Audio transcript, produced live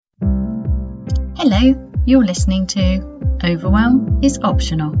Hello, you're listening to Overwhelm is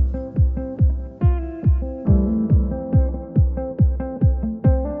Optional.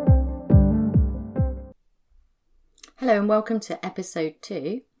 Hello and welcome to episode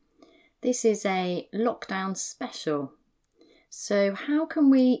 2. This is a lockdown special. So how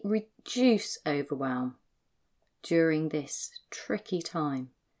can we reduce overwhelm during this tricky time?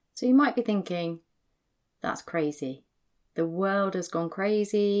 So you might be thinking, that's crazy. The world has gone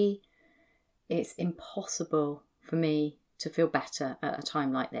crazy. It's impossible for me to feel better at a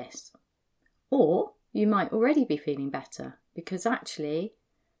time like this. Or you might already be feeling better because actually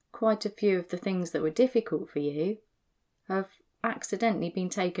quite a few of the things that were difficult for you have accidentally been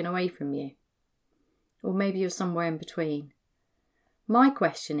taken away from you. Or maybe you're somewhere in between. My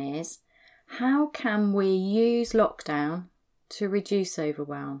question is, how can we use lockdown to reduce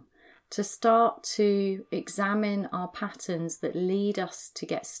overwhelm? To start to examine our patterns that lead us to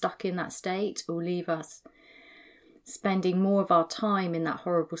get stuck in that state or leave us spending more of our time in that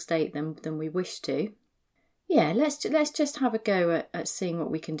horrible state than we wish to. Yeah, let's just have a go at seeing what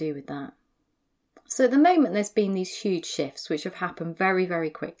we can do with that. So at the moment there's been these huge shifts which have happened very, very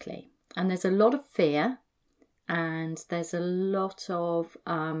quickly. And there's a lot of fear and there's a lot of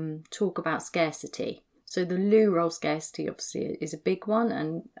talk about scarcity. So the loo roll scarcity obviously is a big one,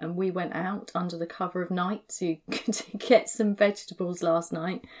 and we went out under the cover of night to get some vegetables last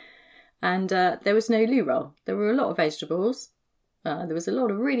night, and there was no loo roll. There were a lot of vegetables. There was a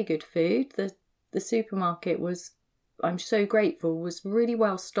lot of really good food. The supermarket was, I'm so grateful, was really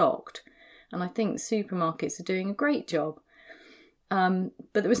well stocked, and I think supermarkets are doing a great job. But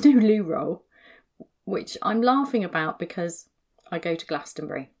there was no loo roll, which I'm laughing about because I go to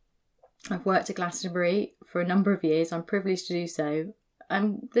Glastonbury. I've worked at Glastonbury for a number of years. I'm privileged to do so.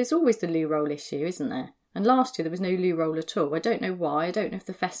 And there's always the loo roll issue, isn't there? And last year there was no loo roll at all. I don't know why. I don't know if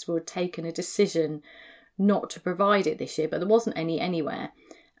the festival had taken a decision not to provide it this year, but there wasn't any anywhere.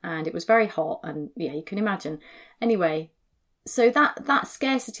 And it was very hot, and yeah, you can imagine. Anyway, so that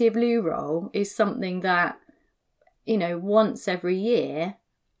scarcity of loo roll is something that, you know, once every year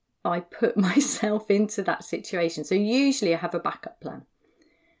I put myself into that situation. So usually I have a backup plan.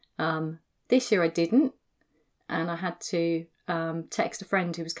 This year I didn't, and I had to text a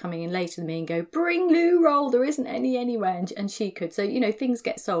friend who was coming in later than me and go, bring loo roll, there isn't any anywhere, and she could. So, you know, things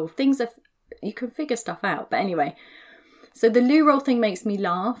get solved. You can figure stuff out. But anyway, so the loo roll thing makes me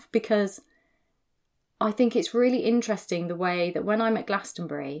laugh because I think it's really interesting the way that when I'm at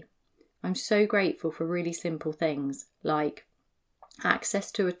Glastonbury, I'm so grateful for really simple things like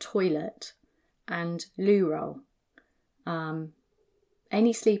access to a toilet and loo roll.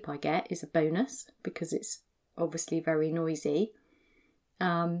 Any sleep I get is a bonus because it's obviously very noisy.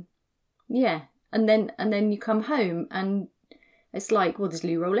 Yeah, and then you come home and it's like, well, there's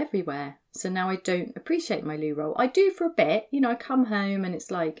loo roll everywhere. So now I don't appreciate my loo roll. I do for a bit, you know. I come home and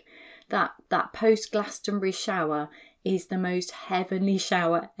it's like that post Glastonbury shower is the most heavenly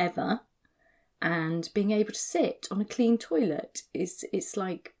shower ever, and being able to sit on a clean toilet it's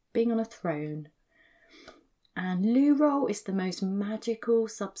like being on a throne. And loo roll is the most magical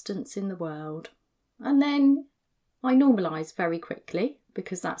substance in the world. And then I normalise very quickly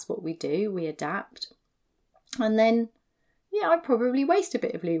because that's what we do, we adapt. And then, yeah, I probably waste a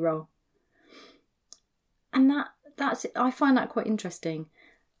bit of loo roll. And that's it. I find that quite interesting,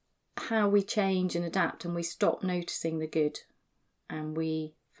 how we change and adapt and we stop noticing the good. And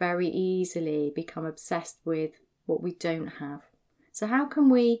we very easily become obsessed with what we don't have. So how can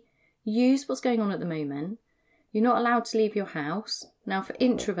we use what's going on at the moment? You're not allowed to leave your house. Now, for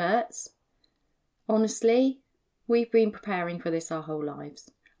introverts, honestly, we've been preparing for this our whole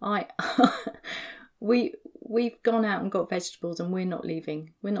lives. We've gone out and got vegetables, and we're not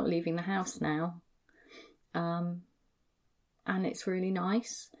leaving the house now. And it's really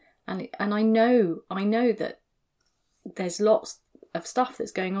nice. And I know that there's lots of stuff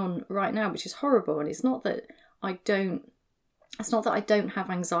that's going on right now, which is horrible. And it's not that I don't have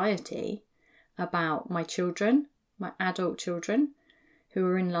anxiety about my children, my adult children who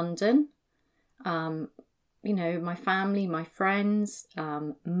are in London, you know, my family, my friends,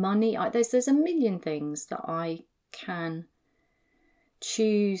 money. There's a million things that I can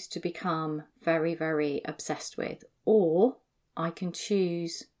choose to become very, very obsessed with, or I can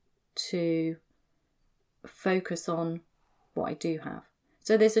choose to focus on what I do have.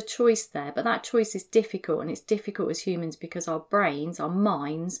 So there's a choice there, but that choice is difficult, and it's difficult as humans because our brains, our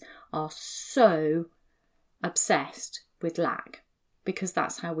minds are so obsessed with lack because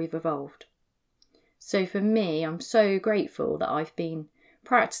that's how we've evolved. So for me, I'm so grateful that I've been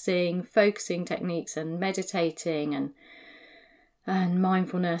practicing focusing techniques and meditating and and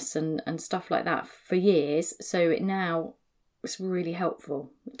mindfulness and stuff like that for years. So it's really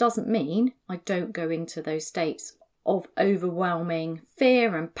helpful. It doesn't mean I don't go into those states of overwhelming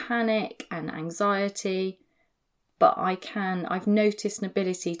fear and panic and anxiety, but I've noticed an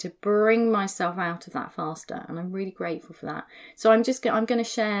ability to bring myself out of that faster, and I'm really grateful for that. So I'm going to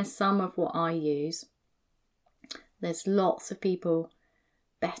share some of what I use. There's lots of people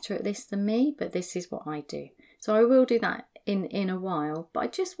better at this than me, but this is what I do. So I will do that in a while, but I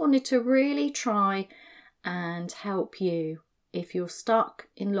just wanted to really try and help you if you're stuck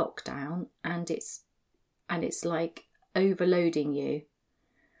in lockdown and it's like overloading you,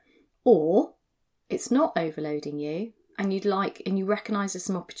 or it's not overloading you and you recognise there's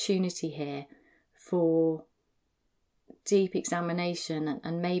some opportunity here for deep examination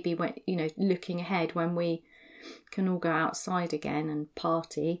and maybe when, looking ahead when we can all go outside again and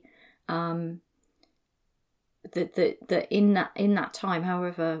party, that in that time,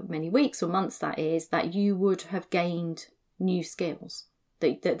 however many weeks or months that is, that you would have gained new skills,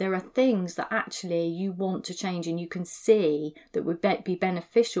 that there are things that actually you want to change and you can see that would be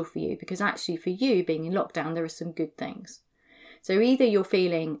beneficial for you, because actually for you being in lockdown there are some good things. So either you're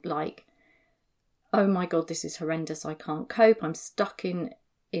feeling like, oh my God, this is horrendous, I can't cope, I'm stuck in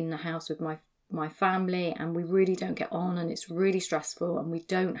the house with my family and we really don't get on and it's really stressful and we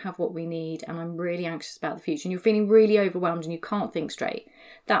don't have what we need and I'm really anxious about the future, and you're feeling really overwhelmed and you can't think straight.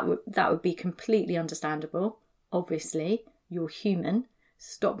 That would be completely understandable. Obviously, you're human.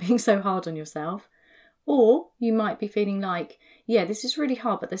 Stop being so hard on yourself. Or you might be feeling like, yeah, this is really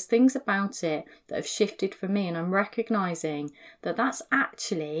hard, but there's things about it that have shifted for me and I'm recognising that that's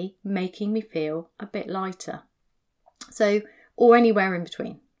actually making me feel a bit lighter. So, or anywhere in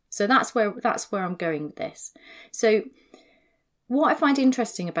between. So that's where I'm going with this. So what I find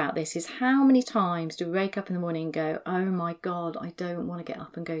interesting about this is how many times do we wake up in the morning and go, oh my God, I don't want to get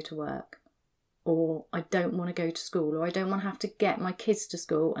up and go to work, or I don't want to go to school, or I don't want to have to get my kids to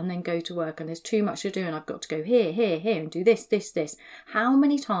school and then go to work and there's too much to do and I've got to go here and do this. How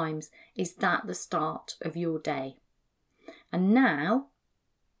many times is that the start of your day? And now,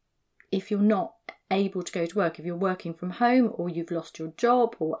 if you're not able to go to work, if you're working from home or you've lost your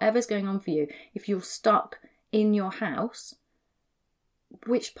job or whatever's going on for you, if you're stuck in your house,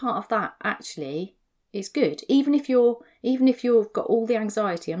 which part of that actually is good? Even if you've got all the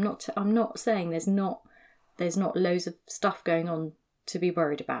anxiety, I'm not saying there's not loads of stuff going on to be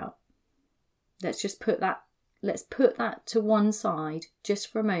worried about. Let's put that to one side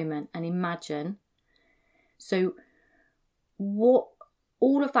just for a moment and imagine. So what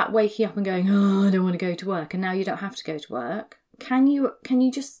all of that waking up and going, oh, I don't want to go to work, and now you don't have to go to work. Can you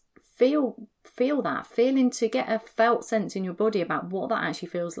just feel that? Feel into, get a felt sense in your body about what that actually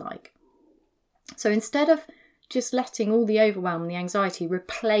feels like. So instead of just letting all the overwhelm and the anxiety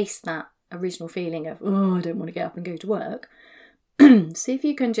replace that original feeling of, oh, I don't want to get up and go to work, see if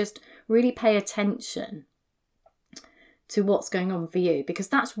you can just really pay attention to what's going on for you, because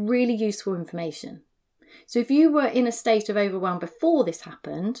that's really useful information. So if you were in a state of overwhelm before this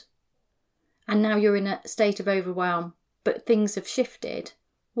happened, and now you're in a state of overwhelm, but things have shifted,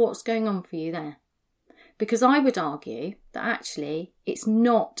 what's going on for you there? Because I would argue that actually it's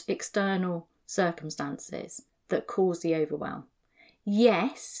not external circumstances that cause the overwhelm.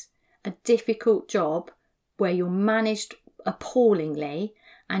 Yes, a difficult job where you're managed appallingly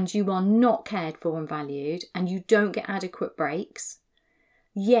and you are not cared for and valued and you don't get adequate breaks.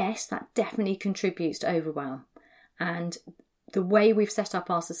 Yes, that definitely contributes to overwhelm. And the way we've set up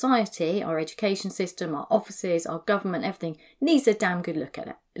our society, our education system, our offices, our government, everything needs a damn good look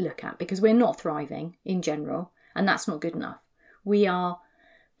at because we're not thriving in general, and that's not good enough. We are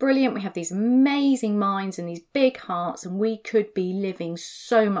brilliant. We have these amazing minds and these big hearts, and we could be living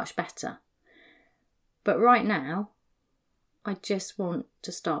so much better. But right now, I just want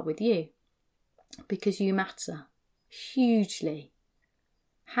to start with you, because you matter hugely.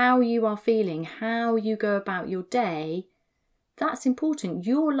 How you are feeling, how you go about your day, that's important.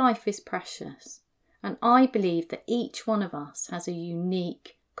 Your life is precious. And I believe that each one of us has a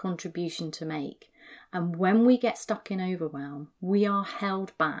unique contribution to make. And when we get stuck in overwhelm, we are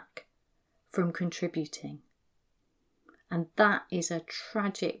held back from contributing. And that is a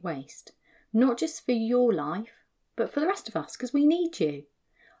tragic waste. Not just for your life, but for the rest of us, because we need you.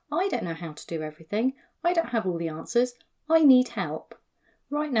 I don't know how to do everything. I don't have all the answers. I need help.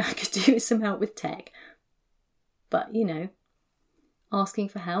 Right now I could do with some help with tech. But, asking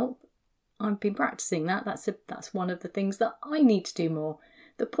for help, I've been practicing that. That's one of the things that I need to do more.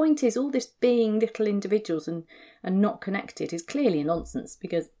 The point is, all this being little individuals and not connected is clearly nonsense,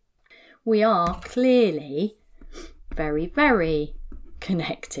 because we are clearly very, very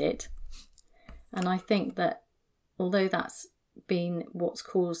connected. And I think that although that's been what's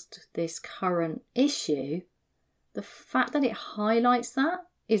caused this current issue, the fact that it highlights that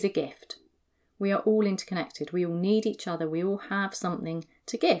is a gift. We are all interconnected. We all need each other. We all have something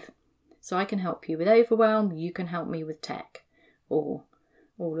to give. So I can help you with overwhelm. You can help me with tech or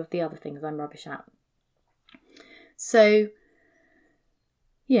all of the other things I'm rubbish at. So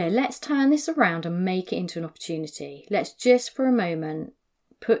yeah, let's turn this around and make it into an opportunity. Let's just for a moment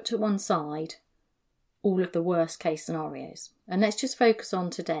put to one side all of the worst case scenarios and let's just focus on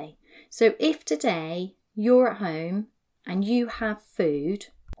today. So if today you're at home and you have food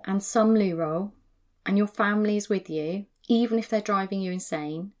and some loo roll and your family is with you, even if they're driving you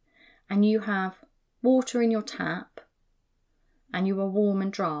insane, and you have water in your tap and you are warm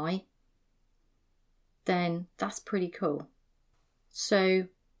and dry, then that's pretty cool. So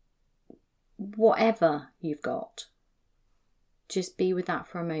whatever you've got, just be with that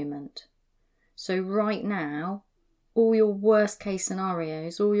for a moment. So right now, all your worst case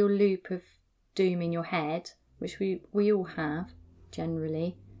scenarios, all your loop of doom in your head, which we all have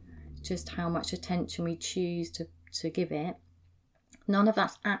generally, just how much attention we choose to give it, none of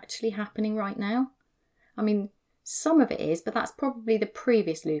that's actually happening right now. I mean, some of it is, but that's probably the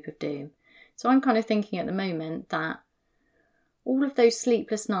previous loop of doom. So I'm kind of thinking at the moment that all of those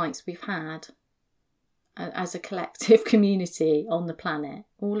sleepless nights we've had as a collective community on the planet,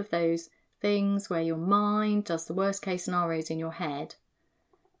 all of those things where your mind does the worst case scenarios in your head,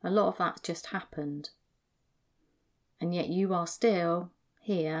 a lot of that just happened. And yet you are still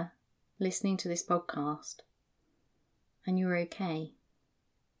here listening to this podcast and you're okay.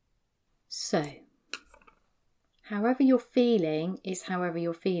 So, however you're feeling is however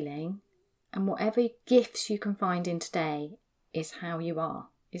you're feeling, and whatever gifts you can find in today is how you are,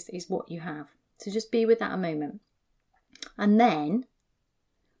 is what you have. So just be with that a moment. And then,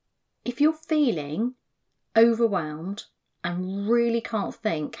 if you're feeling overwhelmed and really can't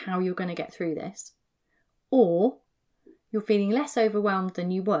think how you're going to get through this, or you're feeling less overwhelmed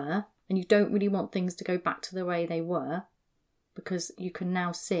than you were and you don't really want things to go back to the way they were because you can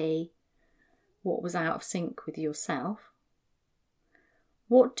now see what was out of sync with yourself,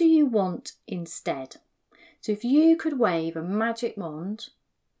 what do you want instead? So if you could wave a magic wand,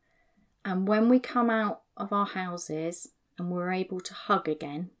 and when we come out of our houses and we're able to hug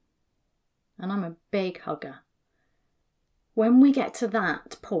again, and I'm a big hugger, when we get to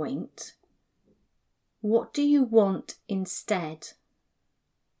that point, what do you want instead?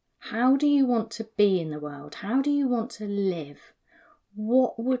 How do you want to be in the world? How do you want to live?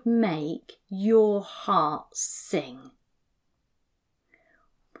 What would make your heart sing?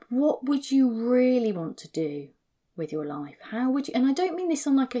 What would you really want to do with your life? How would you, and I don't mean this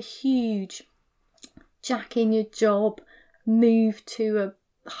on like a huge jack in your job, move to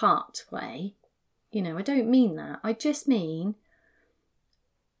a hut way. You know, I don't mean that. I just mean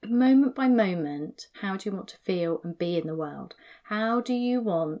moment by moment, how do you want to feel and be in the world? How do you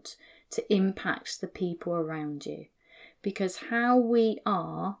want to impact the people around you? Because how we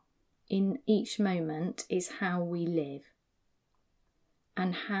are in each moment is how we live.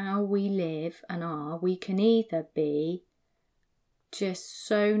 And how we live and are, we can either be just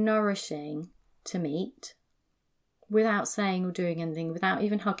so nourishing to meet without saying or doing anything, without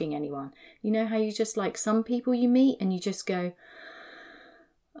even hugging anyone. You know how you just like some people you meet and you just go,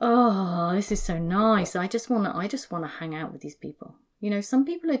 oh, this is so nice. I just want to hang out with these people. You know, some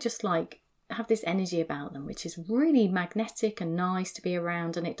people are just like, have this energy about them, which is really magnetic and nice to be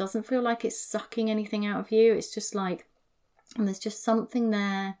around. And it doesn't feel like it's sucking anything out of you. It's just like, and there's just something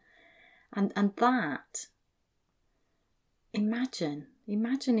there. And that, imagine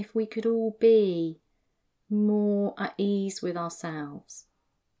if we could all be more at ease with ourselves.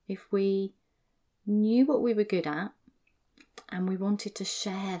 If we knew what we were good at and we wanted to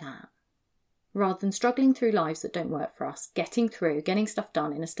share that, rather than struggling through lives that don't work for us, getting stuff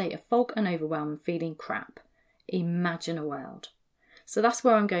done in a state of fog and overwhelm and feeling crap. Imagine a world. So that's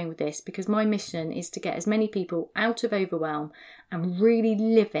where I'm going with this, because my mission is to get as many people out of overwhelm and really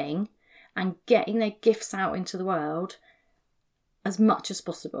living and getting their gifts out into the world as much as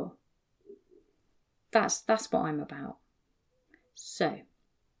possible. That's what I'm about. So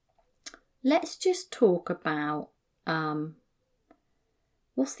let's just talk about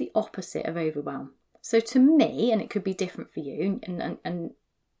what's the opposite of overwhelm. So to me, and it could be different for you, and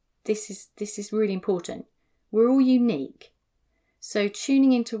this is really important, we're all unique. So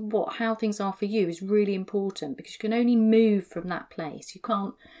tuning into how things are for you is really important, because you can only move from that place. You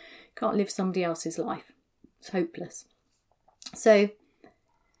can't live somebody else's life. It's hopeless. So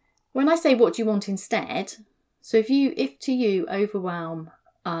when I say what do you want instead, So if to you overwhelm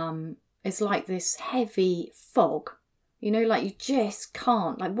is like this heavy fog, like you just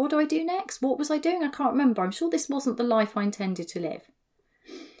can't, like, what do I do next? What was I doing? I can't remember. I'm sure this wasn't the life I intended to live.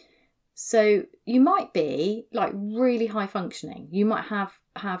 So you might be like really high functioning. You might have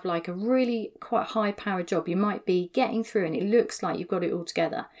like a really quite high powered job. You might be getting through and it looks like you've got it all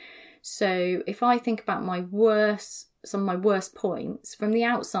together. So if I think about some of my worst points, from the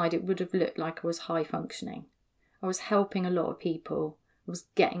outside it would have looked like I was high functioning. I was helping a lot of people. I was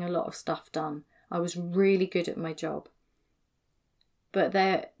getting a lot of stuff done. I was really good at my job. But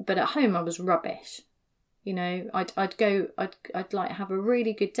at home I was rubbish. I'd like have a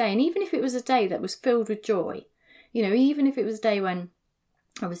really good day. And even if it was a day that was filled with joy, even if it was a day when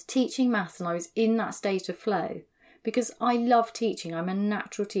I was teaching maths and I was in that state of flow, because I love teaching. I'm a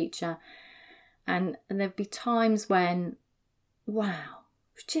natural teacher. And there'd be times when, wow,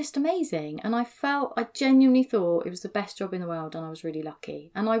 it was just amazing. And I genuinely thought it was the best job in the world and I was really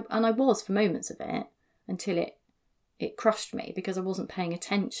lucky. And I was for moments of it until it crushed me because I wasn't paying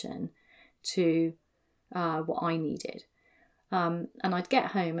attention to what I needed. And I'd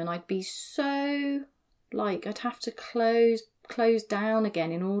get home and I'd be so like, I'd have to close down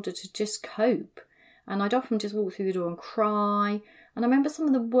again in order to just cope. And I'd often just walk through the door and cry. And I remember some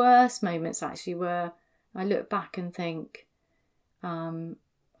of the worst moments actually where I look back and think,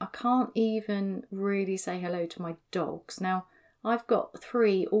 I can't even really say hello to my dogs. Now, I've got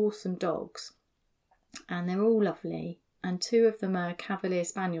 3 awesome dogs and they're all lovely. And 2 of them are Cavalier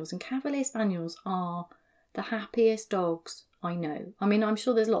Spaniels. And Cavalier Spaniels are the happiest dogs I know. I mean, I'm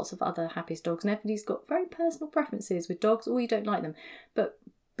sure there's lots of other happiest dogs and everybody's got very personal preferences with dogs or you don't like them.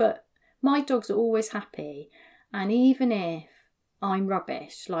 But my dogs are always happy. And even if I'm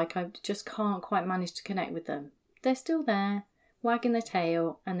rubbish, like I just can't quite manage to connect with them, they're still there, wagging their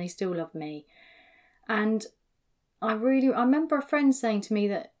tail, and they still love me. And I remember a friend saying to me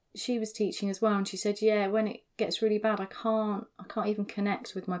that she was teaching as well, and she said, yeah, when it gets really bad, I can't even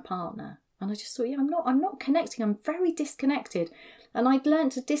connect with my partner. And I just thought, yeah, I'm not connecting. I'm very disconnected. And I'd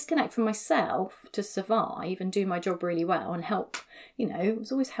learned to disconnect from myself to survive and do my job really well and help. I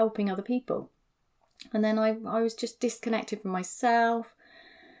was always helping other people. And then I was just disconnected from myself.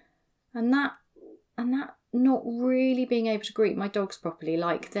 And that not really being able to greet my dogs properly,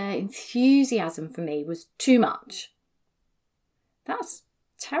 like their enthusiasm for me was too much. That's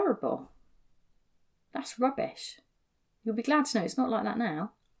terrible. That's rubbish. You'll be glad to know it's not like that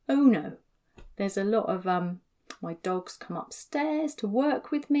now. Oh no. There's a lot of my dogs come upstairs to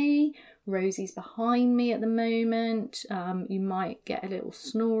work with me. Rosie's behind me at the moment. You might get a little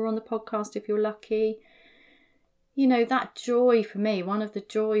snore on the podcast if you're lucky. That joy for me, one of the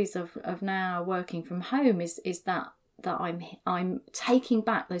joys of now working from home is that I'm taking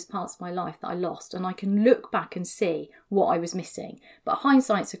back those parts of my life that I lost, and I can look back and see what I was missing. But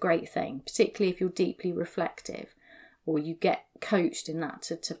hindsight's a great thing, particularly if you're deeply reflective or you get coached in that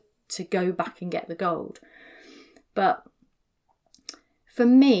to go back and get the gold. But for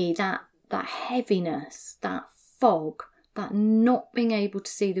me, that heaviness, that fog, that not being able to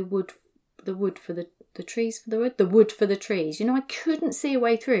see the wood for the trees for the wood, the wood for the trees. I couldn't see a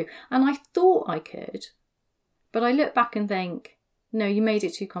way through, and I thought I could, but I look back and think, no, you made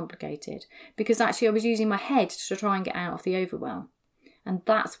it too complicated, because actually I was using my head to try and get out of the overwhelm, and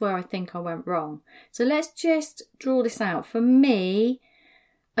that's where I think I went wrong. So let's just draw this out. For me,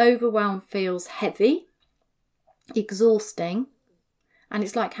 overwhelm feels heavy, exhausting, and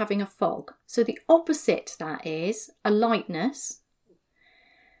it's like having a fog. So the opposite to that is a lightness,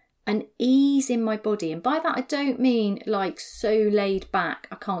 an ease in my body. And by that I don't mean like so laid back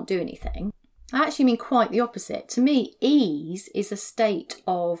I can't do anything. I actually mean quite the opposite. To me, ease is a state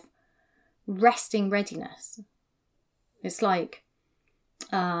of resting readiness. It's like,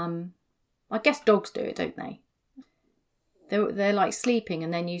 I guess dogs do it, don't they? They're like sleeping,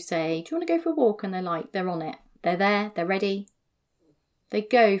 and then you say, do you want to go for a walk? And they're on it. They're there, they're ready. They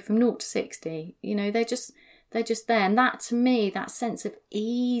go from 0 to 60. They're just there. And that, to me, that sense of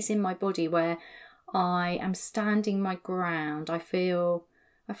ease in my body where I am standing my ground. I feel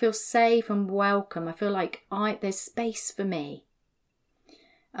safe and welcome. I feel like there's space for me.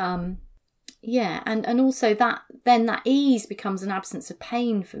 Yeah, and also that ease becomes an absence of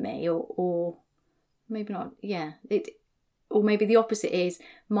pain for me, or maybe not. Yeah, or maybe the opposite is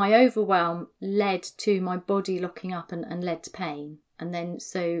my overwhelm led to my body locking up and led to pain. And then,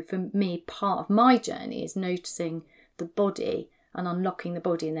 so for me, part of my journey is noticing the body and unlocking the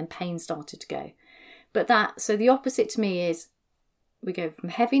body, and then pain started to go. So the opposite to me is we go from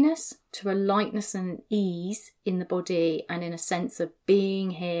heaviness to a lightness and ease in the body, and in a sense of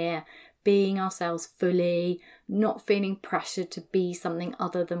being here, being ourselves fully, not feeling pressured to be something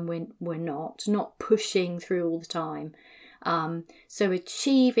other than we're not pushing through all the time. So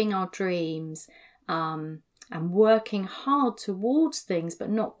achieving our dreams, and working hard towards things, but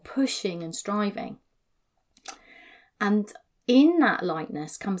not pushing and striving. And in that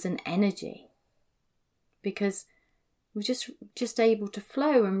lightness comes an energy, because we're just able to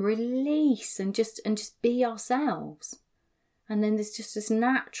flow and release and just be ourselves. And then there's just this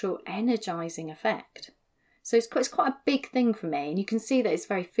natural energizing effect. So it's quite a big thing for me, and you can see that it's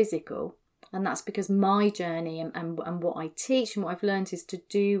very physical. And that's because my journey and what I teach and what I've learned is to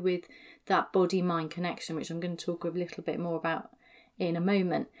do with that body-mind connection, which I'm going to talk a little bit more about in a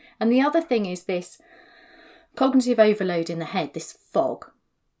moment. And the other thing is this cognitive overload in the head, this fog,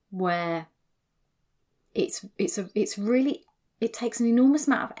 where it takes an enormous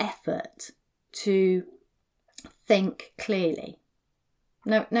amount of effort to think clearly.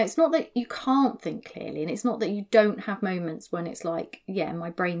 No, it's not that you can't think clearly, and it's not that you don't have moments when it's like, yeah,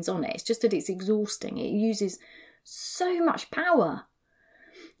 my brain's on it. It's just that it's exhausting. It uses so much power.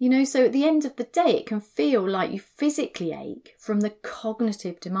 So at the end of the day, it can feel like you physically ache from the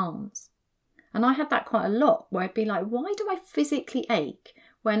cognitive demands. And I had that quite a lot, where I'd be like, why do I physically ache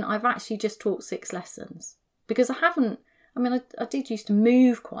when I've actually just taught 6 lessons? Because I did used to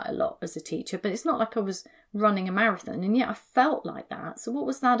move quite a lot as a teacher, but it's not like I was running a marathon, and yet I felt like that. So what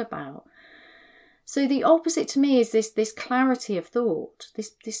was that about? So the opposite to me is this clarity of thought,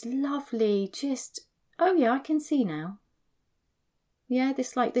 this lovely, just, oh yeah, I can see now. Yeah,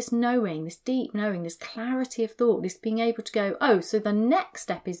 this knowing, this deep knowing, this clarity of thought, this being able to go, oh, so the next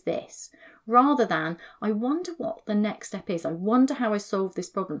step is this, rather than, I wonder what the next step is. I wonder how I solve this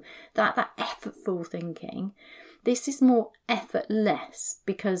problem. That effortful thinking. This is more effortless,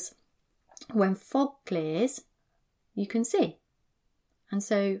 because when fog clears, you can see. And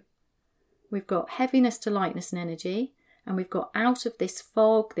so we've got heaviness to lightness and energy, and we've got out of this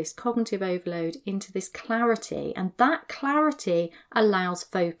fog, this cognitive overload, into this clarity. And that clarity allows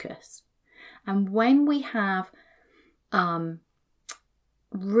focus. And when we have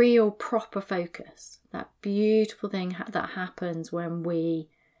real proper focus, that beautiful thing that happens when we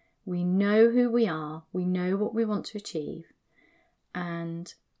know who we are, we know what we want to achieve,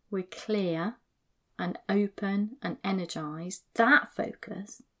 and we're clear and open and energized, that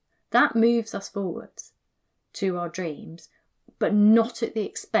focus, that moves us forwards to our dreams, but not at the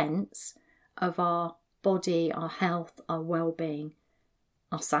expense of our body, our health, our well-being,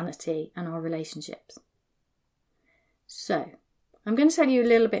 our sanity, and our relationships. So, I'm going to tell you a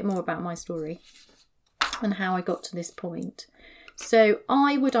little bit more about my story and how I got to this point. So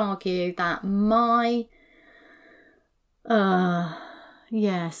I would argue that my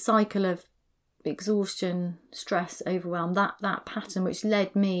cycle of exhaustion, stress, overwhelm, that pattern which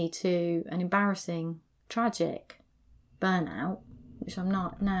led me to an embarrassing, tragic burnout, which I'm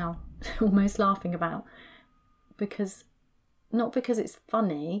not now almost laughing about, not because it's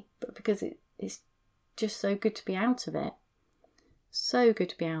funny, but because it's just so good to be out of it. So good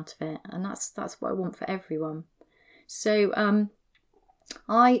to be out of it, and that's what I want for everyone. So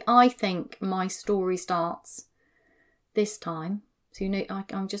I think my story starts this time. So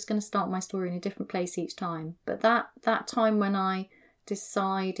I'm just going to start my story in a different place each time. But that time when I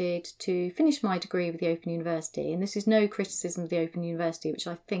decided to finish my degree with the Open University, and this is no criticism of the Open University, which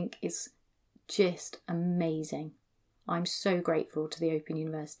I think is just amazing. I'm so grateful to the Open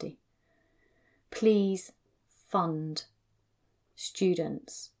University. Please fund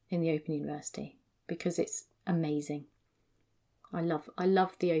students in the Open University, because it's amazing. I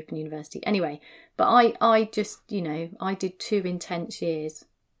love the Open University. Anyway, but I just, I did 2 intense years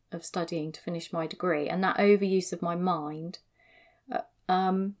of studying to finish my degree, and that overuse of my mind,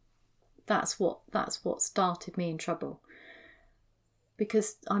 that's what started me in trouble.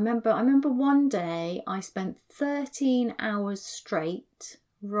 Because I remember one day I spent 13 hours straight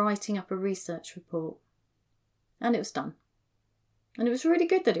writing up a research report, and it was done. And it was really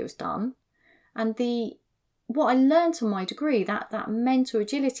good that it was done. And what I learned on my degree, that mental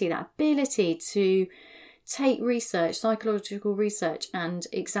agility, that ability to take research, psychological research, and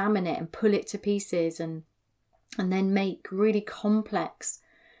examine it and pull it to pieces and then make really complex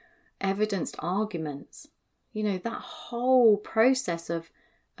evidenced arguments. That whole process of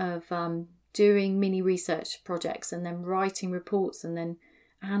doing mini research projects and then writing reports and then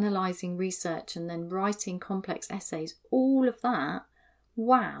analysing research and then writing complex essays, all of that,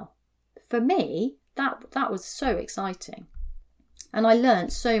 wow. For me, that was so exciting. And I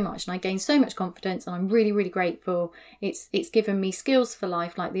learned so much and I gained so much confidence, and I'm really, really grateful. It's given me skills for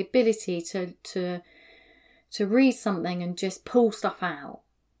life, like the ability to read something and just pull stuff out.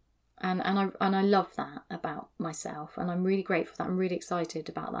 And I love that about myself, and I'm really grateful for that. I'm really excited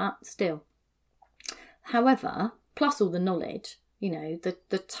about that still. However, plus all the knowledge,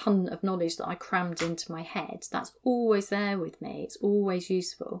 the ton of knowledge that I crammed into my head, that's always there with me. It's always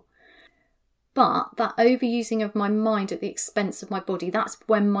useful. But that overusing of my mind at the expense of my body, that's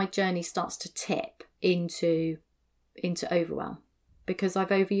when my journey starts to tip into overwhelm, because I've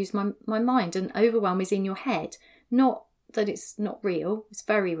overused my mind. And overwhelm is in your head. Not that it's not real, it's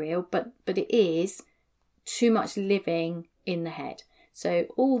very real, but it is too much living in the head. So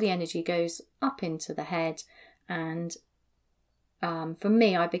all the energy goes up into the head, and for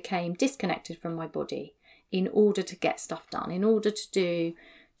me, I became disconnected from my body in order to get stuff done, in order to do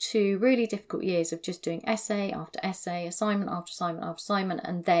 2 really difficult years of just doing essay after essay, assignment after assignment after assignment,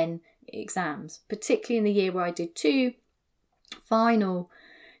 and then exams, particularly in the year where I did 2 final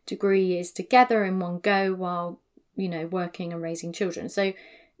degree years together in one go while working and raising children. So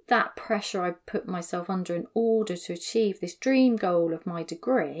that pressure I put myself under in order to achieve this dream goal of my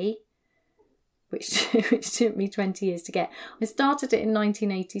degree, which took me 20 years to get. I started it in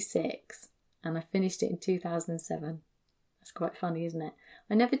 1986 and I finished it in 2007. That's quite funny, isn't it?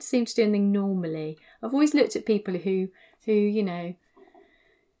 I never seem to do anything normally. I've always looked at people who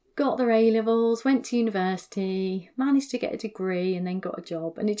got their A-levels, went to university, managed to get a degree and then got a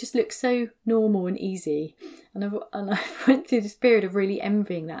job, and it just looks so normal and easy. And I went through this period of really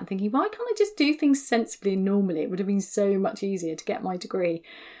envying that and thinking, why can't I just do things sensibly and normally? It would have been so much easier to get my degree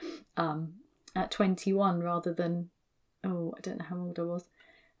at 21 rather than, I don't know how old I was,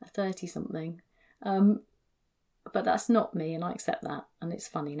 at 30 something. But that's not me, and I accept that, and it's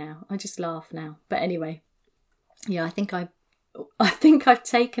funny now. I just laugh now. But anyway, yeah, I think I've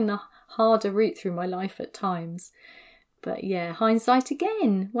taken a harder route through my life at times. But yeah, hindsight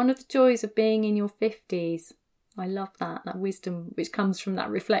again. One of the joys of being in your 50s. I love that wisdom which comes from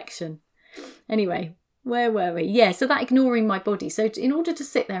that reflection. Anyway, where were we? Yeah, so that ignoring my body. So in order to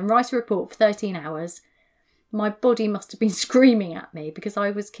sit there and write a report for 13 hours, my body must have been screaming at me because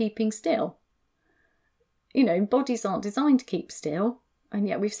I was keeping still. Bodies aren't designed to keep still, and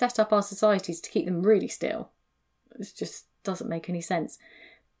yet we've set up our societies to keep them really still. It just doesn't make any sense.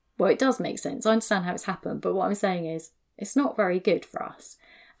 Well, it does make sense. I understand how it's happened, but what I'm saying is it's not very good for us.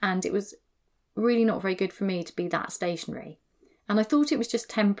 And it was really not very good for me to be that stationary. And I thought it was just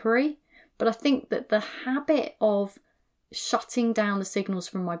temporary, but I think that the habit of shutting down the signals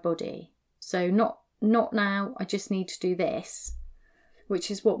from my body, so not now, I just need to do this,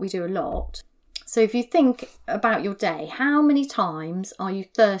 which is what we do a lot. So if you think about your day, how many times are you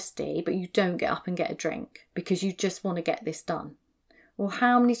thirsty but you don't get up and get a drink because you just want to get this done? Or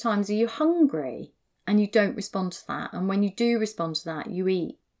how many times are you hungry and you don't respond to that? And when you do respond to that, you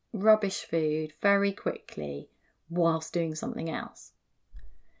eat rubbish food very quickly whilst doing something else.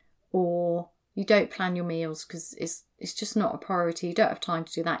 Or you don't plan your meals because it's just not a priority. You don't have time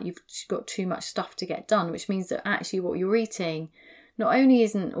to do that. You've got too much stuff to get done, which means that actually what you're eating not only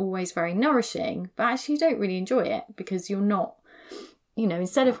isn't always very nourishing, but actually you don't really enjoy it because you're not,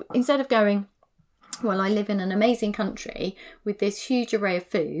 instead of going, well, I live in an amazing country with this huge array of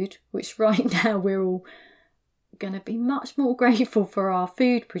food, which right now we're all going to be much more grateful for our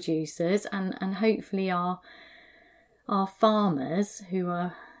food producers and hopefully our farmers who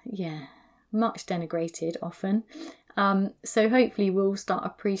are, much denigrated often. So hopefully we'll start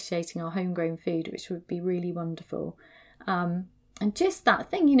appreciating our homegrown food, which would be really wonderful. And just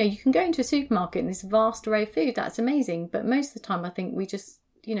that thing, you can go into a supermarket and this vast array of food, that's amazing. But most of the time I think we just,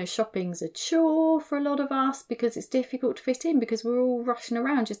 shopping's a chore for a lot of us because it's difficult to fit in because we're all rushing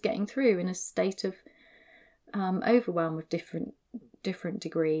around just getting through in a state of overwhelm of different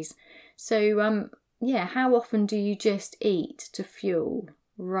degrees. So, how often do you just eat to fuel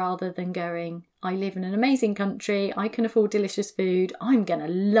rather than going, I live in an amazing country, I can afford delicious food, I'm going to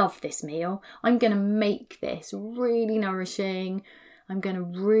love this meal, I'm going to make this really nourishing, I'm going to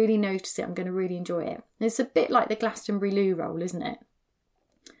really notice it, I'm going to really enjoy it. It's a bit like the Glastonbury loo roll, isn't it?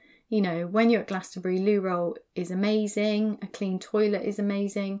 When you're at Glastonbury, loo roll is amazing, a clean toilet is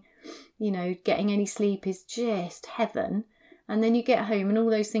amazing, getting any sleep is just heaven, and then you get home and all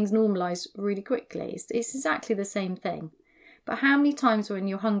those things normalise really quickly. It's exactly the same thing. But how many times when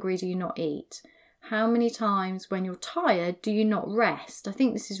you're hungry do you not eat? How many times when you're tired do you not rest? I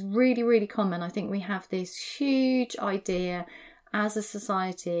think this is really, really common. I think we have this huge idea as a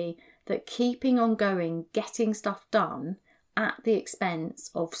society that keeping on going, getting stuff done at the expense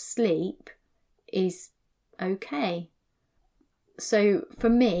of sleep is okay. So for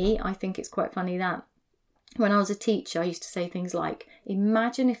me, I think it's quite funny that when I was a teacher, I used to say things like,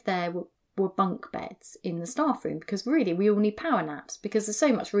 imagine if there were bunk beds in the staff room, because really we all need power naps, because there's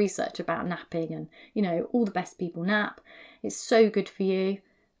so much research about napping, and all the best people nap. It's so good for you.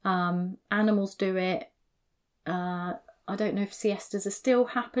 Animals do it. I don't know if siestas are still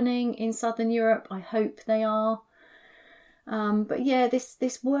happening in Southern Europe. I hope they are. But yeah,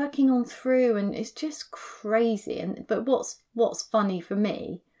 this working on through, and it's just crazy. But what's funny for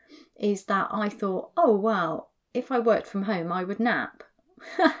me is that I thought, oh wow, if I worked from home, I would nap.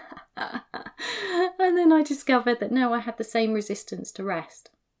 And then I discovered that no, I had the same resistance to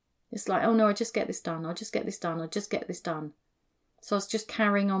rest. It's like, oh no, I'll just get this done. I'll just get this done. So I was just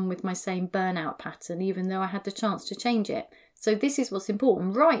carrying on with my same burnout pattern, even though I had the chance to change it. So this is what's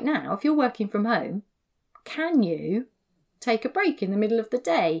important right now. If you're working from home, can you take a break in the middle of the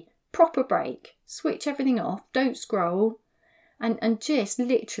day? Proper break. Switch everything off. Don't scroll. And just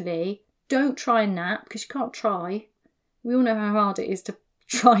literally don't try and nap, because you can't try. We all know how hard it is to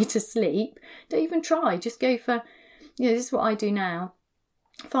try to sleep. Don't even try. Just go for, this is what I do now.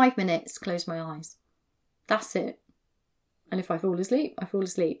 5 minutes, close my eyes. That's it. And if I fall asleep, I fall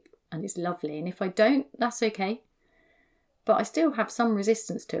asleep. And it's lovely. And if I don't, that's okay. But I still have some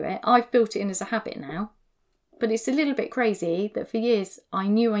resistance to it. I've built it in as a habit now. But it's a little bit crazy that for years I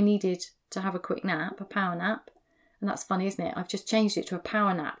knew I needed to have a quick nap, a power nap. And that's funny, isn't it? I've just changed it to a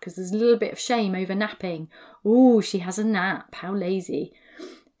power nap because there's a little bit of shame over napping. Oh, she has a nap. How lazy.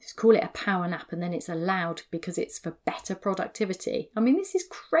 Just call it a power nap, and then it's allowed because it's for better productivity. I mean, this is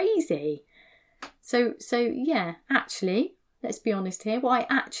crazy. So yeah, actually, let's be honest here. What I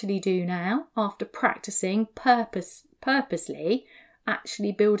actually do now, after practicing purposely,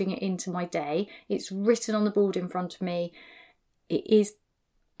 actually building it into my day, it's written on the board in front of me. It is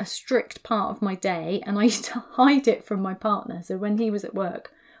a strict part of my day, and I used to hide it from my partner. So when he was at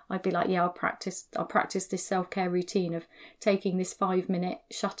work, I'd be like, yeah, I'll practice this self-care routine of taking this 5-minute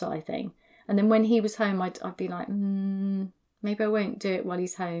shut-eye thing. And then when he was home, I'd be like, maybe I won't do it while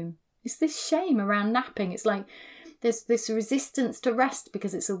he's home. It's this shame around napping. It's like there's this resistance to rest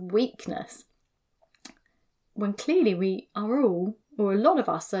because it's a weakness. When clearly we are all, or a lot of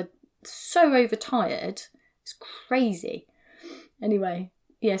us, are so overtired. It's crazy. Anyway,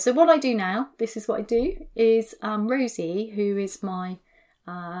 yeah, so what I do now, this is what I do, is Rosie, who is my,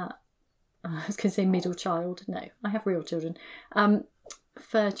 I was going to say middle child. No, I have real children.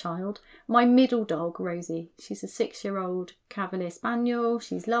 Fur child. My middle dog, Rosie. She's a 6-year-old Cavalier Spaniel.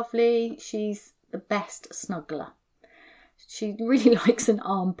 She's lovely. She's the best snuggler. She really likes an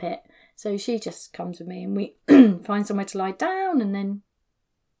armpit. So she just comes with me and we find somewhere to lie down and then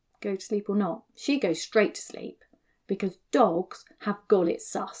go to sleep or not. She goes straight to sleep because dogs have got it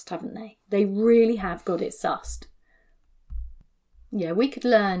sussed, haven't they? They really have got it sussed. Yeah, we could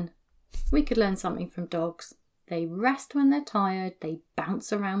learn something from dogs. They rest when they're tired. They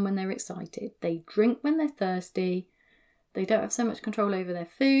bounce around when they're excited. They drink when they're thirsty. They don't have so much control over their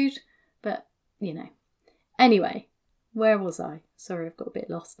food, but Anyway, where was I? Sorry, I've got a bit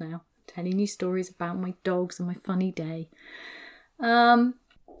lost now. Telling you stories about my dogs and my funny day.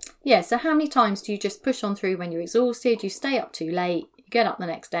 Yeah, so how many times do you just push on through when you're exhausted? You stay up too late, you get up the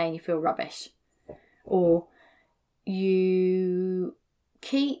next day and you feel rubbish. Or you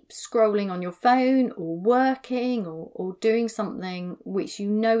keep scrolling on your phone or working or doing something which you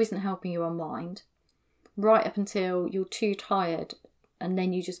know isn't helping you unwind right up until you're too tired, and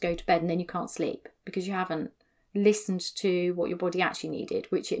then you just go to bed and then you can't sleep because you haven't listened to what your body actually needed,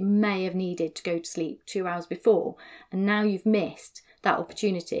 which it may have needed to go to sleep 2 hours before, and now you've missed that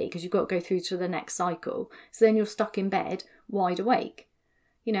opportunity because you've got to go through to the next cycle. So then you're stuck in bed wide awake.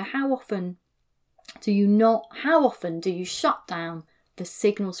 How often do you shut down the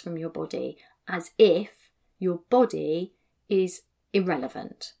signals from your body as if your body is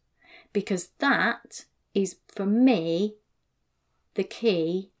irrelevant? Because that is, for me, the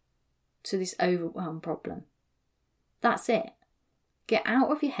key to this overwhelm problem. That's it. Get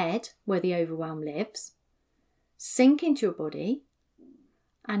out of your head where the overwhelm lives, sink into your body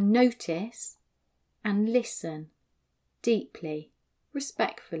and notice and listen deeply,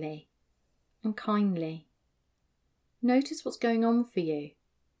 respectfully and kindly. Notice what's going on for you,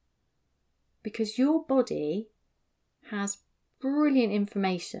 because your body has brilliant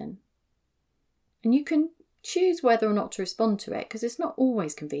information and you can choose whether or not to respond to it, because it's not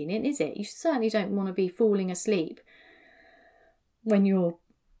always convenient, is it? You certainly don't want to be falling asleep when you're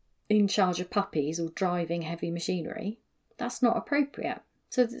in charge of puppies or driving heavy machinery. That's not appropriate.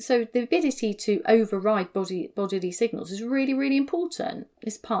 So the ability to override bodily signals is really, really important.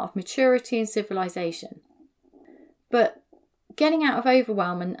 It's part of maturity and civilization. But getting out of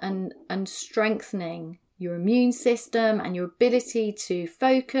overwhelm and strengthening your immune system and your ability to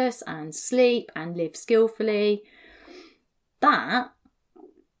focus and sleep and live skillfully, that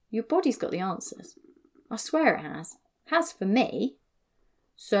your body's got the answers. I swear it has. It has for me.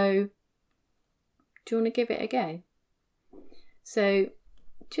 So do you want to give it a go? So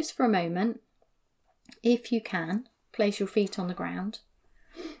just for a moment, if you can, place your feet on the ground,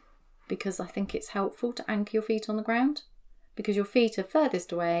 because I think it's helpful to anchor your feet on the ground, because your feet are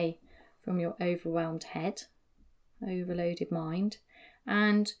furthest away from your overwhelmed head, overloaded mind,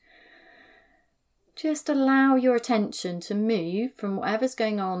 and just allow your attention to move from whatever's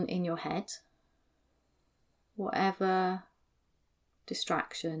going on in your head, whatever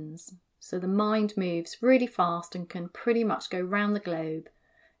distractions. So the mind moves really fast and can pretty much go round the globe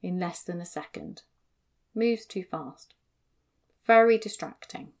in less than a second. Moves too fast. Very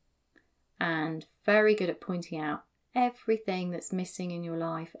distracting. And very good at pointing out everything that's missing in your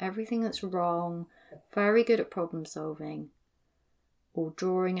life, everything that's wrong. Very good at problem solving or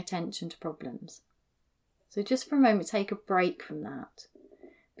drawing attention to problems. So just for a moment, take a break from that.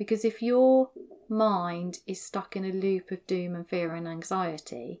 Because if your mind is stuck in a loop of doom and fear and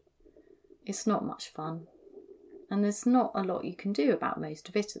anxiety, it's not much fun. And there's not a lot you can do about most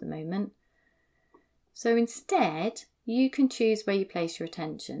of it at the moment. So instead, you can choose where you place your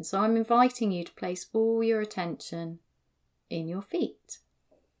attention. So I'm inviting you to place all your attention in your feet.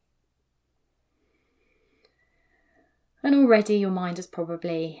 And already your mind has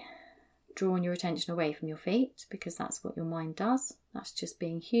probably drawn your attention away from your feet, because that's what your mind does. That's just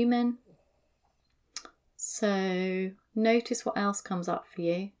being human. So notice what else comes up for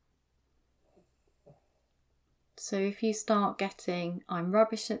you. So if you start getting, I'm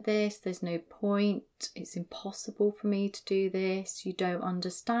rubbish at this, there's no point, it's impossible for me to do this, you don't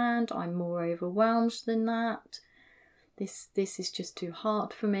understand, I'm more overwhelmed than that, this is just too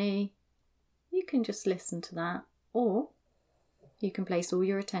hard for me, you can just listen to that. Or you can place all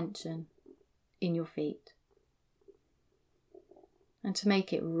your attention in your feet. And to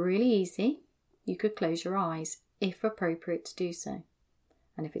make it really easy, you could close your eyes if appropriate to do so.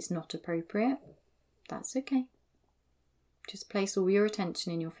 And if it's not appropriate, that's okay. Just place all your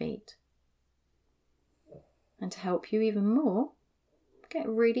attention in your feet. And to help you even more, get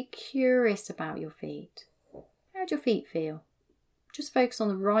really curious about your feet. How do your feet feel? Just focus on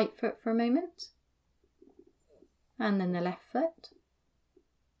the right foot for a moment. And then the left foot.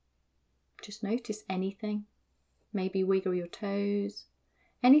 Just notice anything. Maybe wiggle your toes.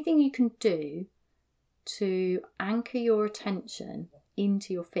 Anything you can do to anchor your attention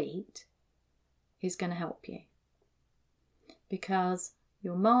into your feet is going to help you. Because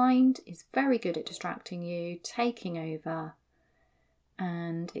your mind is very good at distracting you, taking over,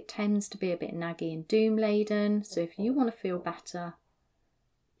 and it tends to be a bit naggy and doom-laden. So if you want to feel better,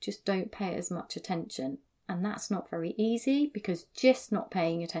 just don't pay as much attention. And that's not very easy, because just not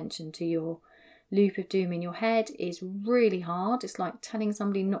paying attention to your loop of doom in your head is really hard. It's like telling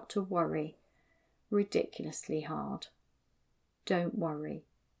somebody not to worry. Ridiculously hard. Don't worry.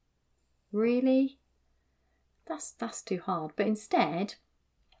 Really? That's too hard. But instead,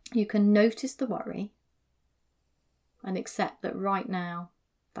 you can notice the worry and accept that right now,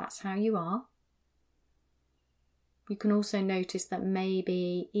 that's how you are. You can also notice that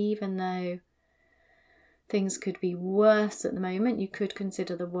maybe even though things could be worse at the moment, you could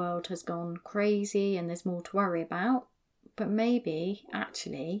consider the world has gone crazy and there's more to worry about. But maybe,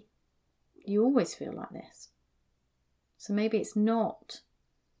 actually, you always feel like this. So maybe it's not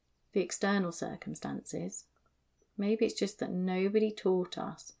the external circumstances. Maybe it's just that nobody taught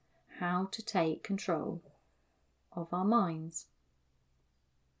us how to take control of our minds.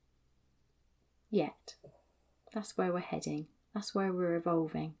 Yet. That's where we're heading. That's where we're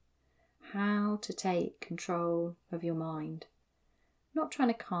evolving. How to take control of your mind. Not trying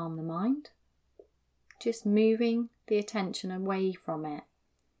to calm the mind. Just moving the attention away from it.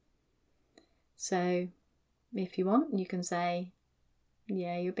 So, if you want, you can say,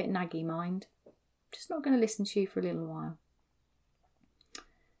 yeah, you're a bit naggy, mind. Just not going to listen to you for a little while.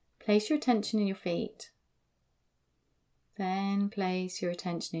 Place your attention in your feet. Then place your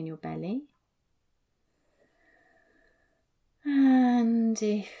attention in your belly. And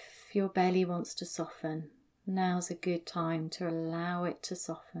if your belly wants to soften, now's a good time to allow it to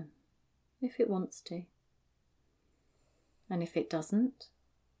soften, if it wants to. And if it doesn't,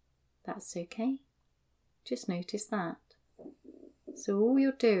 that's okay. Just notice that. So all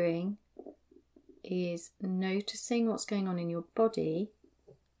you're doing is noticing what's going on in your body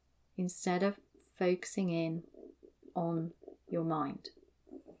instead of focusing in on your mind.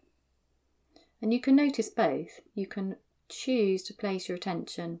 And you can notice both. You can choose to place your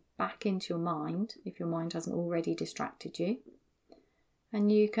attention back into your mind, if your mind hasn't already distracted you,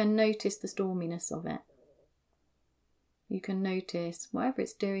 and you can notice the storminess of it. You can notice whatever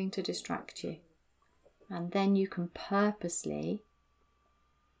it's doing to distract you. And then you can purposely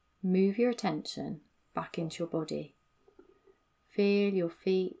move your attention back into your body. Feel your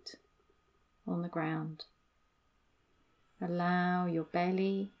feet on the ground. Allow your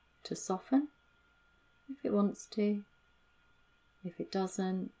belly to soften if it wants to. If it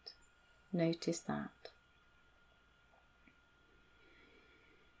doesn't, notice that.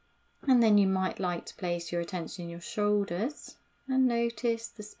 And then you might like to place your attention in your shoulders and notice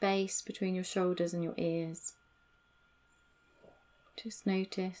the space between your shoulders and your ears. Just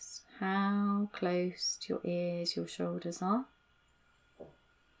notice how close to your ears your shoulders are.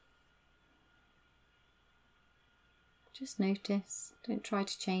 Just notice. Don't try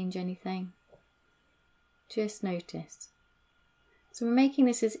to change anything. Just notice. So we're making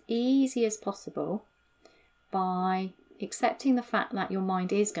this as easy as possible by accepting the fact that your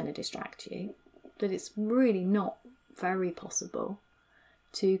mind is going to distract you, that it's really not very possible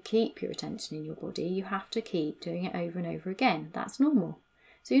to keep your attention in your body. You have to keep doing it over and over again. That's normal.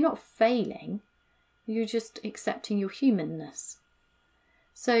 So you're not failing, you're just accepting your humanness.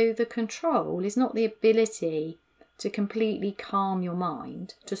 So the control is not the ability to completely calm your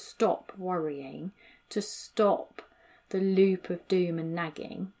mind, to stop worrying, to stop the loop of doom and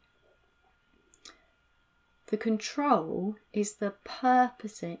nagging. The control is the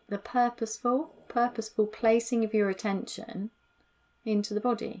purposeful placing of your attention into the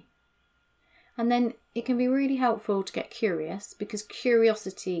body. And then it can be really helpful to get curious, because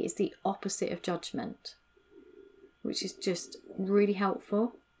curiosity is the opposite of judgment, which is just really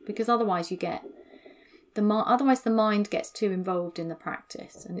helpful, because otherwise the mind gets too involved in the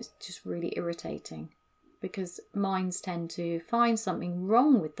practice, and it's just really irritating, because minds tend to find something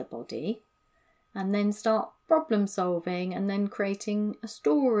wrong with the body and then start problem solving and then creating a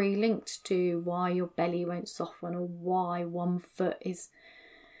story linked to why your belly won't soften, or why one foot is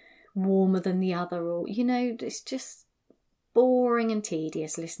warmer than the other, or it's just boring and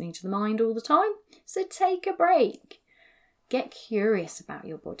tedious listening to the mind all the time. So take a break. Get curious about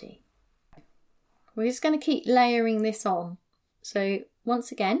your body. We're just going to keep layering this on. So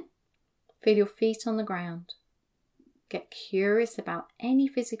once again, feel your feet on the ground. Get curious about any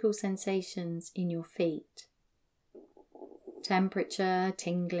physical sensations in your feet. Temperature,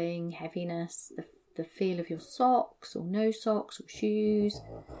 tingling, heaviness, the feel of your socks or no socks or shoes,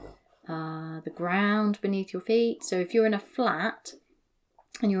 the ground beneath your feet. So if you're in a flat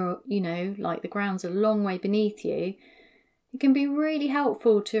and you're, like the ground's a long way beneath you, it can be really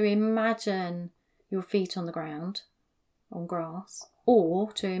helpful to imagine your feet on the ground, on grass,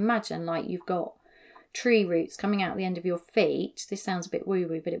 or to imagine like you've got tree roots coming out the end of your feet. This sounds a bit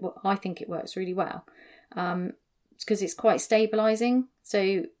woo-woo, but I think it works really well. It's because it's quite stabilising.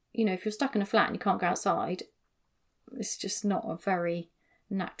 So, if you're stuck in a flat and you can't go outside, it's just not a very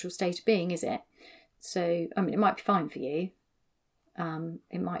natural state of being, is it? So, it might be fine for you.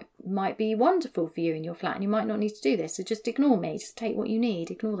 It might be wonderful for you in your flat, and you might not need to do this. So just ignore me. Just take what you need.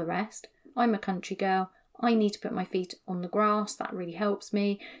 Ignore the rest. I'm a country girl. I need to put my feet on the grass. That really helps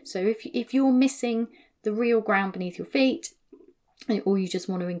me. So if you're missing the real ground beneath your feet, or you just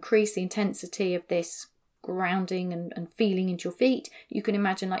want to increase the intensity of this grounding and feeling into your feet, you can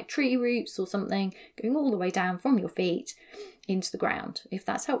imagine like tree roots or something going all the way down from your feet into the ground, if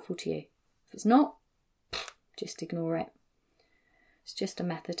that's helpful to you. If it's not, just ignore it. It's just a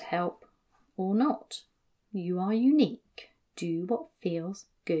method to help, or not. You are unique. Do what feels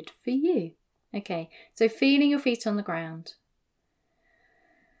good for you. Okay, so feeling your feet on the ground.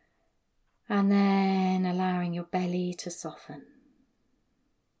 And then allowing your belly to soften.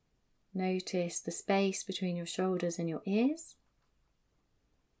 Notice the space between your shoulders and your ears.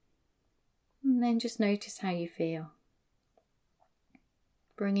 And then just notice how you feel.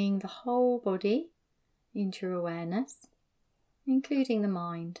 Bringing the whole body into your awareness, including the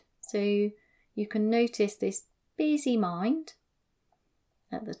mind. So you can notice this busy mind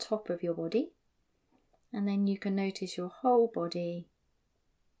at the top of your body. And then you can notice your whole body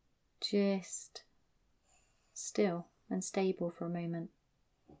just still and stable for a moment.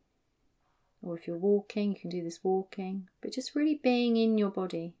 Or if you're walking, you can do this walking, but just really being in your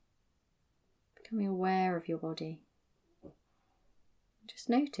body, becoming aware of your body. Just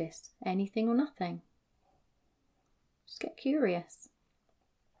notice anything or nothing. Just get curious.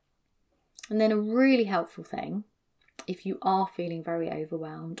 And then a really helpful thing, if you are feeling very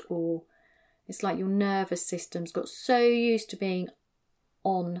overwhelmed, or it's like your nervous system's got so used to being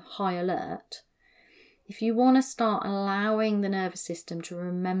on high alert, if you want to start allowing the nervous system to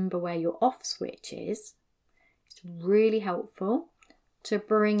remember where your off switch is, it's really helpful to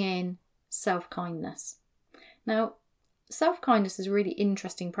bring in self-kindness. Now, self-kindness is a really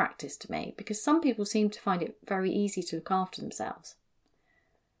interesting practice to me because some people seem to find it very easy to look after themselves.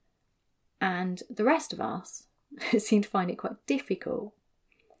 And the rest of us seem to find it quite difficult.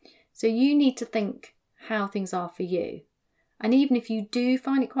 So you need to think how things are for you. And even if you do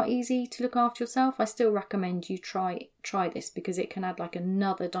find it quite easy to look after yourself, I still recommend you try this because it can add like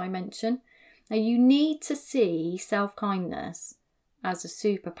another dimension. Now you need to see self-kindness as a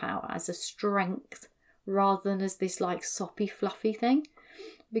superpower, as a strength, rather than as this like soppy, fluffy thing.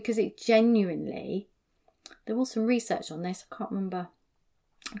 Because it genuinely, there was some research on this, I can't remember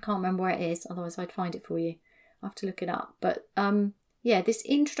where it is, otherwise I'd find it for you. I have to look it up. But this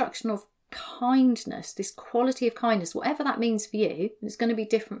introduction of kindness, this quality of kindness, whatever that means for you, it's going to be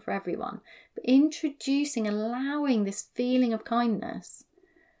different for everyone. But allowing this feeling of kindness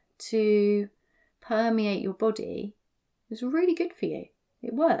to permeate your body is really good for you.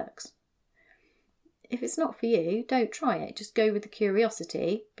 It works. If it's not for you, don't try it. Just go with the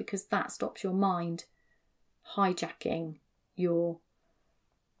curiosity, because that stops your mind hijacking you're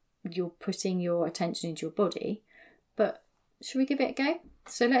putting your attention into your body. But should we give it a go?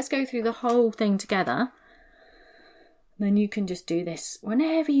 So let's go through the whole thing together. Then you can just do this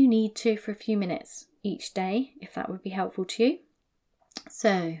whenever you need to for a few minutes each day, if that would be helpful to you.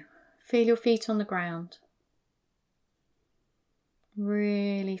 So feel your feet on the ground.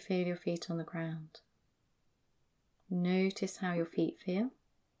 Really feel your feet on the ground. Notice how your feet feel.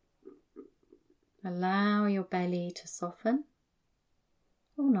 Allow your belly to soften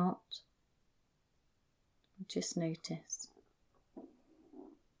or not. Just notice.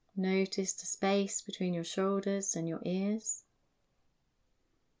 Notice the space between your shoulders and your ears.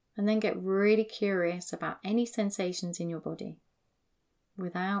 And then get really curious about any sensations in your body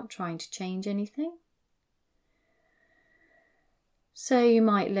without trying to change anything. So you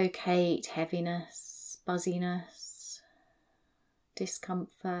might locate heaviness, buzziness,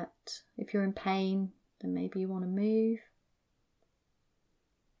 discomfort. If you're in pain, then maybe you want to move.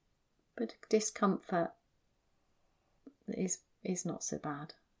 But discomfort is not so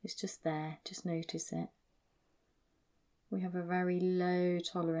bad. It's just there. Just notice it. We have a very low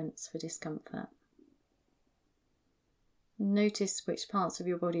tolerance for discomfort. Notice which parts of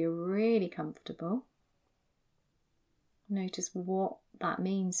your body are really comfortable. Notice what that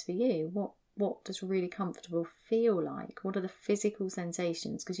means for you. What does really comfortable feel like? What are the physical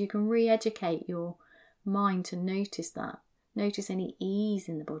sensations? Because you can re-educate your mind to notice that. Notice any ease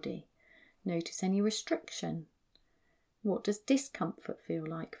in the body. Notice any restriction. What does discomfort feel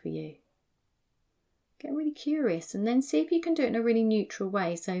like for you? Get really curious and then see if you can do it in a really neutral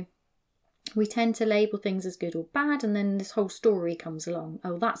way. So we tend to label things as good or bad, and then this whole story comes along.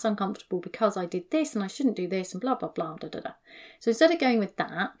 Oh, that's uncomfortable because I did this and I shouldn't do this and blah, blah, blah, da, da, da. So instead of going with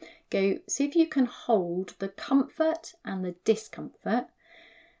that, go see if you can hold the comfort and the discomfort,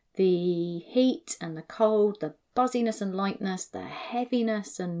 the heat and the cold, the buzziness and lightness, the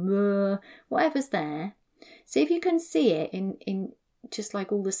heaviness and whatever's there. See if you can see it in just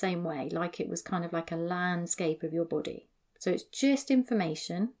like all the same way, like it was kind of like a landscape of your body. So it's just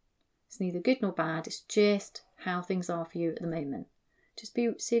information. It's neither good nor bad. It's just how things are for you at the moment.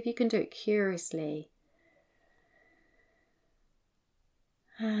 See if you can do it curiously.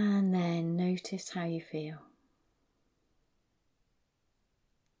 And then notice how you feel.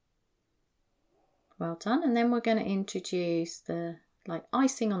 Well done. And then we're going to introduce the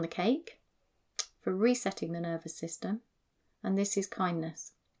icing on the cake for resetting the nervous system. And this is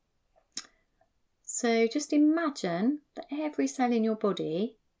kindness. So just imagine that every cell in your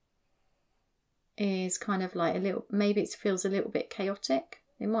body is kind of like maybe it feels a little bit chaotic.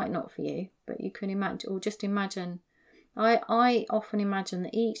 It might not for you, but you can imagine, or just imagine. I often imagine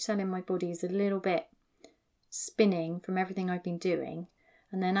that each cell in my body is a little bit spinning from everything I've been doing.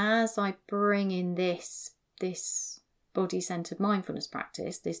 And then as I bring in this body-centered mindfulness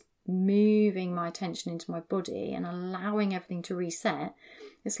practice, this moving my attention into my body and allowing everything to reset,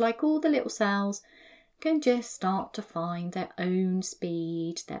 it's like all the little cells can just start to find their own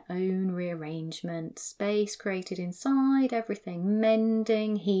speed, their own rearrangement, space created inside everything,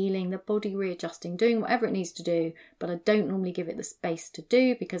 mending, healing, the body readjusting, doing whatever it needs to do, but I don't normally give it the space to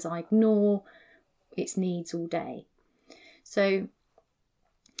do because I ignore its needs all day. So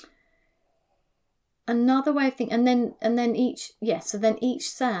another way of thinking, and then each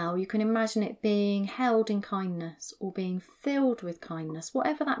cell, you can imagine it being held in kindness or being filled with kindness,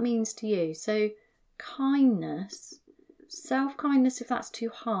 whatever that means to you. So kindness, self-kindness if that's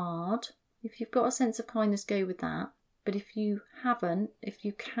too hard, If you've got a sense of kindness, go with that. But if you haven't, if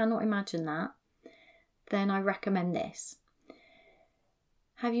you cannot imagine that, then I recommend this.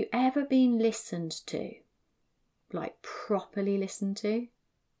 Have you ever been listened to? Like properly listened to?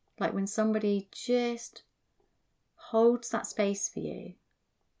 Like when somebody just holds that space for you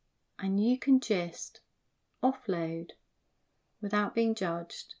and you can just offload without being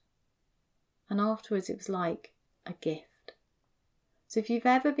judged. And afterwards it was like a gift. So if you've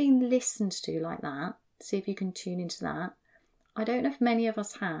ever been listened to like that, see if you can tune into that. I don't know if many of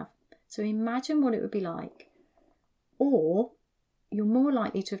us have. So imagine what it would be like. Or you're more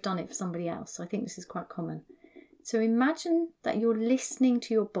likely to have done it for somebody else. I think this is quite common. So imagine that you're listening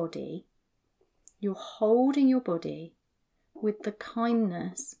to your body. You're holding your body with the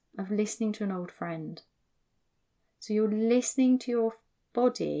kindness of listening to an old friend. So you're listening to your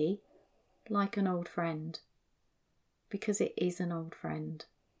body like an old friend, because it is an old friend.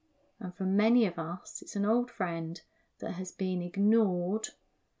 And for many of us, it's an old friend that has been ignored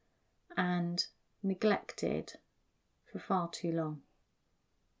and neglected for far too long.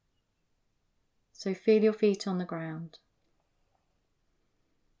 So feel your feet on the ground.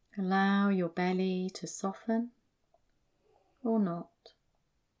 Allow your belly to soften or not.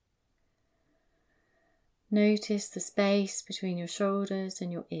 Notice the space between your shoulders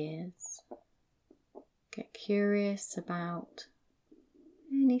and your ears. Get curious about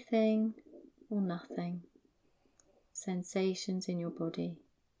anything or nothing, sensations in your body.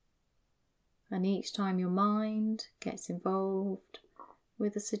 And each time your mind gets involved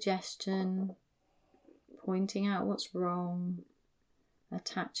with a suggestion, pointing out what's wrong,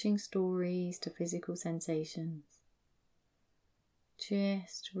 attaching stories to physical sensations,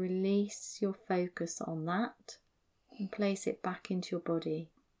 just release your focus on that and place it back into your body.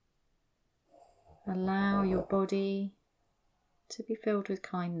 Allow your body to be filled with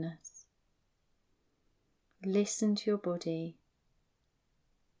kindness. Listen to your body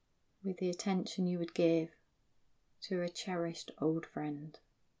with the attention you would give to a cherished old friend.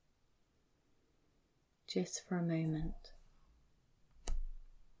 Just for a moment.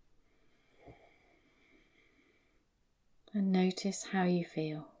 And notice how you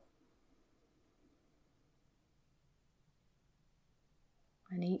feel.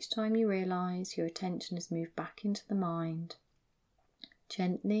 And each time you realise your attention has moved back into the mind,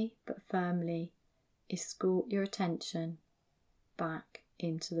 gently but firmly escort your attention back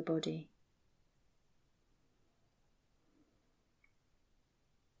into the body.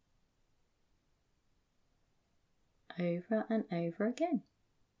 Over and over again.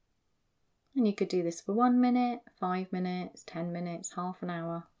 And you could do this for 1 minute, 5 minutes, 10 minutes, half an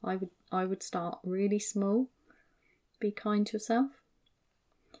hour. I would start really small. Be kind to yourself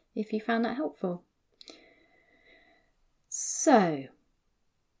if you found that helpful. So,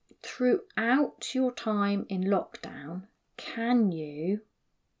 throughout your time in lockdown, can you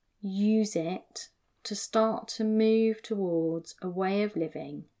use it to start to move towards a way of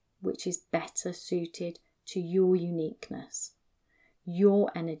living which is better suited to your uniqueness,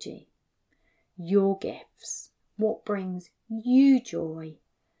 your energy, your gifts, what brings you joy,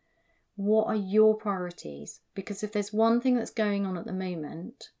 what are your priorities? Because if there's one thing that's going on at the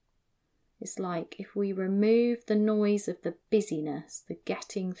moment, it's like if we remove the noise of the busyness, the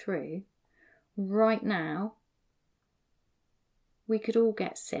getting through, right now we could all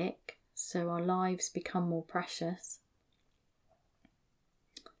get sick, so our lives become more precious.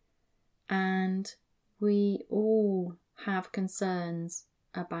 And we all have concerns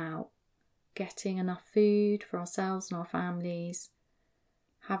about getting enough food for ourselves and our families,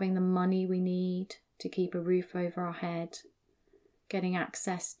 having the money we need to keep a roof over our head, getting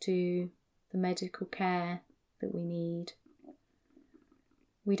access to the medical care that we need.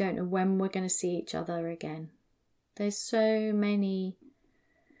 We don't know when we're going to see each other again. There's so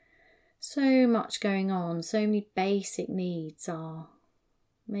much going on. So many basic needs are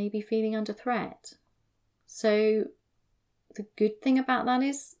maybe feeling under threat. So the good thing about that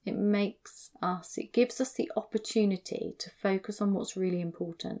is it gives us the opportunity to focus on what's really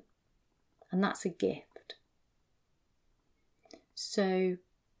important. And that's a gift. So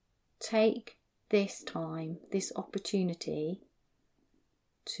take this time, this opportunity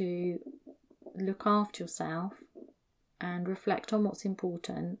to look after yourself and reflect on what's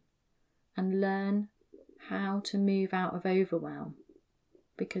important and learn how to move out of overwhelm.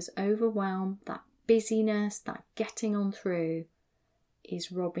 Because overwhelm, that busyness, that getting on through,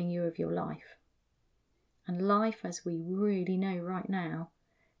 is robbing you of your life. And life, as we really know right now,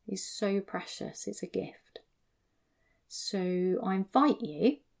 is so precious. It's a gift. So I invite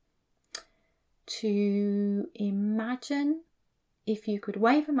you to imagine if you could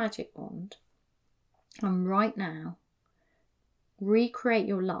wave a magic wand and right now recreate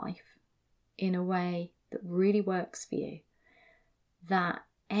your life in a way that really works for you, that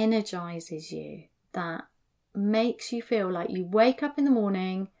energizes you, that makes you feel like you wake up in the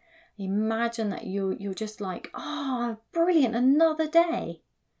morning, imagine that you're just like, oh, brilliant, another day.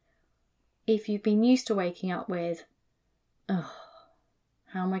 If you've been used to waking up with, oh,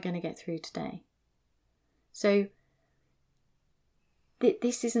 how am I going to get through today? So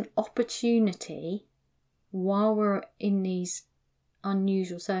this is an opportunity while we're in these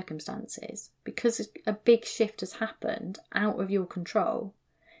unusual circumstances, because a big shift has happened out of your control.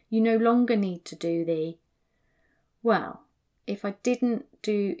 You no longer need to do the, well, if I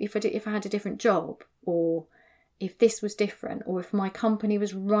had a different job, or if this was different, or if my company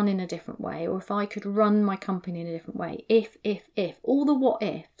was run in a different way, or if I could run my company in a different way, if, all the what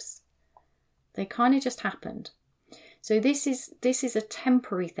ifs, they kind of just happened. So this is a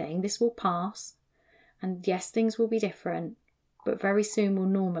temporary thing. This will pass, and yes, things will be different, but very soon we'll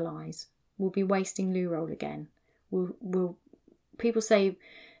normalise. We'll be wasting loo roll again. We'll people say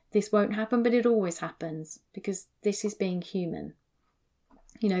this won't happen, but it always happens, because this is being human.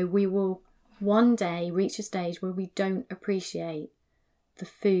 You know, we will one day reach a stage where we don't appreciate the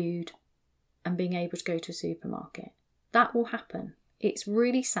food and being able to go to a supermarket. That will happen. It's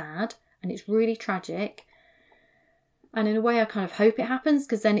really sad and it's really tragic. And in a way, I kind of hope it happens,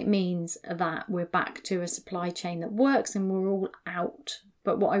 because then it means that we're back to a supply chain that works and we're all out.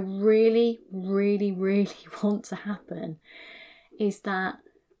 But what I really, really, really want to happen is that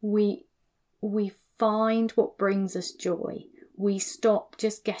we find what brings us joy. We stop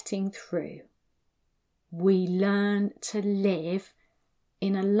just getting through. We learn to live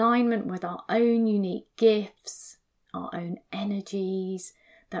in alignment with our own unique gifts, our own energies,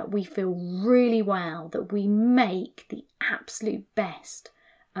 that we feel really well, that we make the absolute best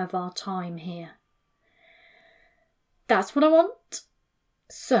of our time here. That's what I want.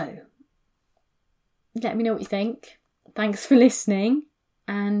 So, let me know what you think. Thanks for listening.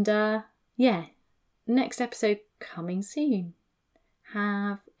 And next episode coming soon.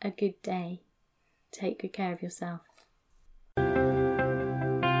 Have a good day. Take good care of yourself.